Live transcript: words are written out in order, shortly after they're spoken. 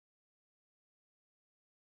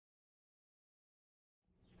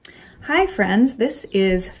Hi friends, this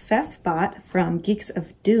is Pfeff-Bot from Geeks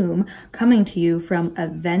of Doom coming to you from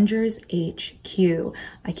Avengers HQ.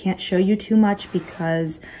 I can't show you too much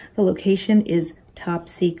because the location is top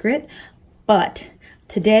secret, but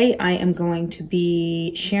today I am going to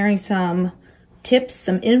be sharing some tips,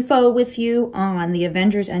 some info with you on the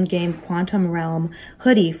Avengers Endgame Quantum Realm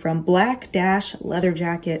hoodie from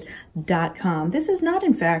black-leatherjacket.com. This is not,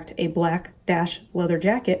 in fact, a black-leather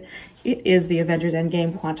jacket. It is the Avengers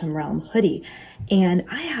Endgame Quantum Realm hoodie. And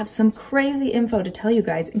I have some crazy info to tell you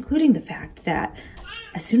guys, including the fact that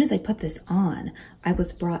as soon as I put this on, I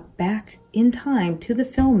was brought back in time to the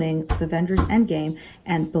filming of Avengers Endgame.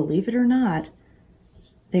 And believe it or not,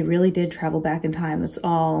 they really did travel back in time. That's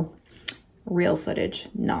all real footage,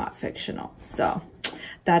 not fictional. So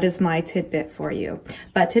that is my tidbit for you.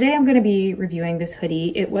 But today I'm going to be reviewing this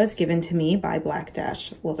hoodie. It was given to me by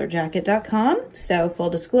black-leatherjacket.com. So full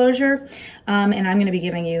disclosure, and I'm going to be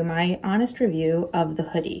giving you my honest review of the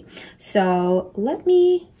hoodie. So let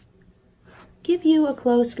me give you a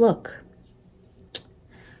close look.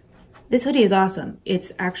 This hoodie is awesome.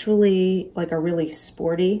 It's actually like a really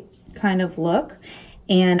sporty kind of look.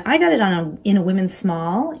 And I got it in a women's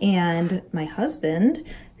small, and my husband,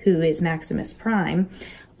 who is Maximus Prime,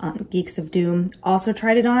 Geeks of Doom, also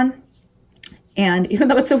tried it on. And even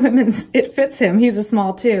though it's a women's, it fits him. He's a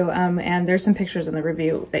small too. And there's some pictures in the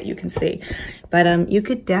review that you can see. But you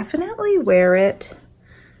could definitely wear it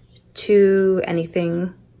to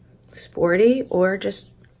anything sporty or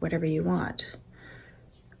just whatever you want.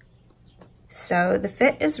 So the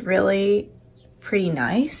fit is really pretty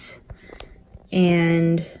nice.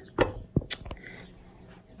 And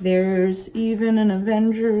there's even an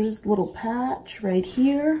Avengers little patch right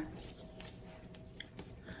here.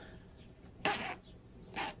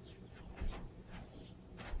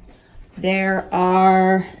 There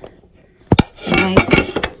are some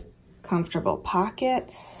nice, comfortable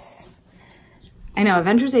pockets. I know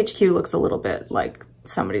Avengers HQ looks a little bit like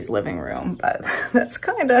somebody's living room, but that's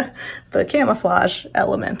kind of the camouflage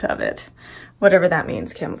element of it. Whatever that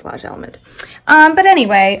means, camouflage element. But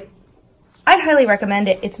anyway, I'd highly recommend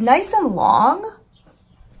it. It's nice and long.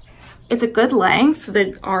 It's a good length.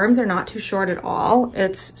 The arms are not too short at all.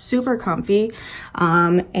 It's super comfy.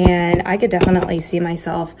 And I could definitely see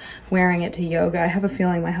myself wearing it to yoga. I have a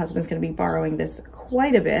feeling my husband's gonna be borrowing this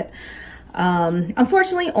quite a bit.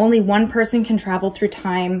 Unfortunately, only one person can travel through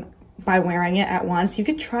time by wearing it at once. You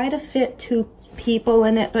could try to fit 2 people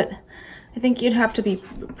in it, but I think you'd have to be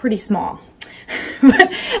pretty small. But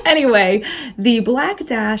anyway, the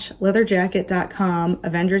black-leatherjacket.com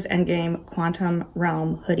Avengers Endgame Quantum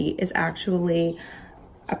Realm hoodie is actually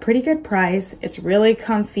a pretty good price. It's really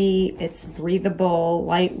comfy, it's breathable,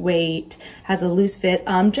 lightweight, has a loose fit.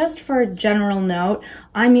 Just for a general note,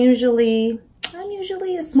 I'm usually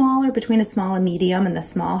a small or between a small and medium, and the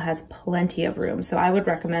small has plenty of room. So I would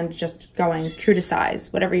recommend just going true to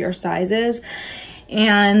size, whatever your size is.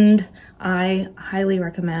 And I highly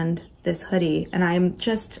recommend this hoodie. And I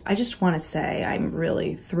just want to say I'm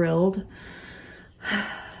really thrilled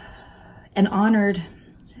and honored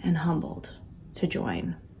and humbled to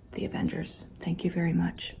join the Avengers. Thank you very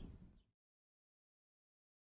much.